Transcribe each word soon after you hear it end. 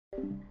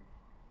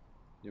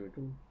There we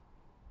go.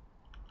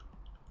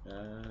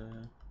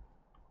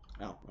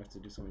 Oh, I have to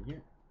do something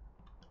here.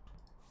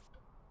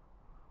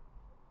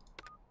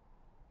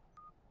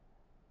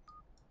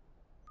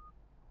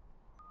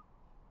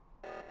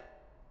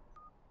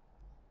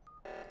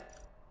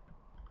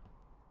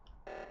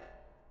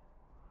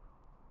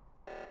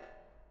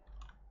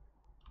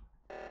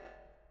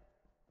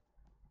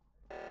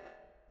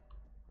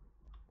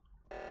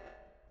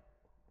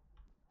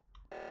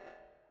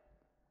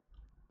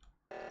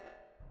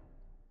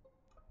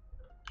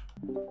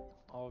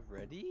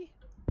 Already?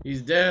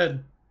 He's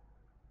dead.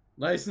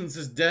 License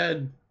is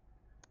dead.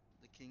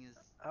 The king is.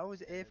 I was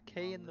dead. AFK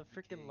in Long the live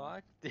the freaking king.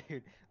 lock,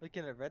 dude.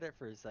 Looking at Reddit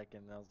for a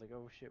second, and I was like,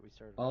 oh shit, we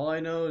started. All I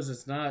know is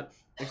it's not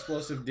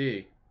Explosive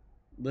D.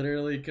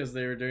 Literally, because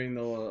they were doing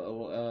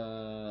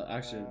the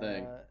action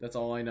thing. That's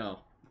all I know.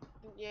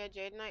 Yeah,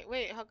 Jade Knight.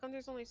 Wait, how come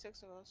there's only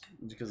 6 of us?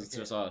 Because it's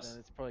Okay, just us. Then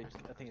it's probably just,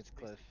 I think it's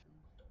Cliff.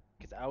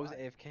 Because I was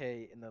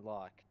AFK in the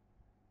lock.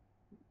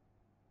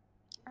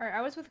 Alright,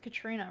 I was with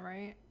Katrina,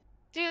 right?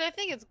 Dude, I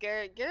think it's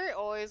Garrett. Garrett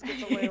always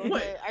gets away with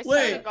Wait, it. I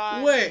swear to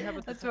God. wait.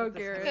 Let's vote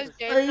Garrett. Because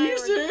Jade Are and I you were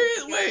serious?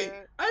 just Wait,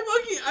 Garrett.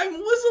 I'm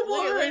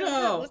whistleblower right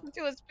Listen, now. listen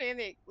to his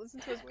panic. Listen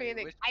to his Wait,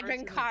 panic. which I've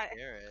been person is caught.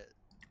 Garrett?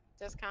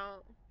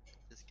 Discount.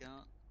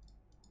 Discount.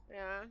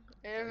 Yeah. And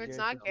if Garrett, it's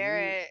not did you-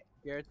 Garrett.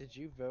 Garrett, did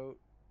you vote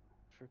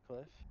for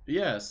Cliff?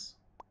 Yes.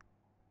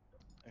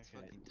 It's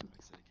Okay. fucking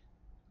toxic.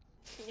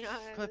 Yeah.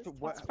 Cliff, it's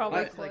what? It's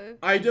probably what's, like, Cliff.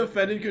 I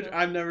defended.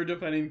 I'm never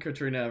defending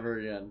Katrina ever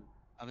again.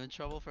 I'm in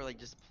trouble for like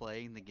just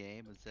playing the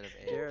game instead of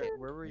Garrett, AFK.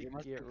 where were you? It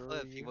must Garrett, be where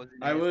Cliff. were He you?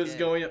 wasn't I was AFK.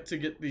 going up to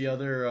get the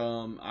other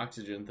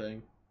oxygen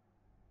thing.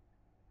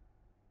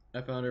 I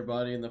found her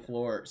body in the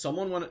floor.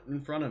 Someone went in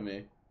front of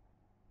me.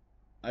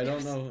 I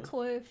don't know.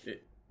 Cliff.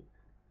 It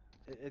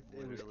was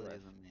Literally Cliff.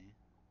 isn't me.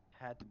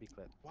 Had to be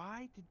Cliff.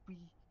 Why did we?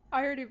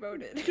 I already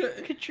voted.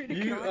 Katrina.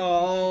 You Knight.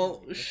 all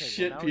Okay, well,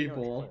 shit now we know it's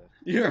people. Cliff.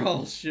 You're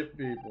all shit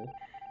people.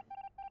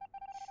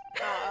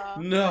 Uh-oh.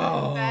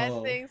 No.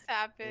 Bad things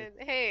happen.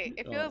 Hey,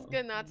 it feels Oh.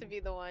 good not to be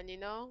the one, you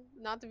know?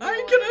 Not to be I the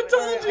one. could have that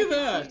told went- you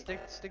Alright,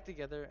 that. Stick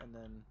together and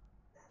then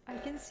I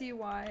can see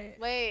why.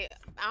 Wait,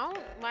 I don't.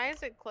 Why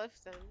is it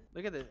Clifton?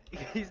 look at this.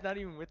 He's not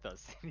even with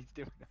us. And he's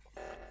doing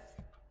it.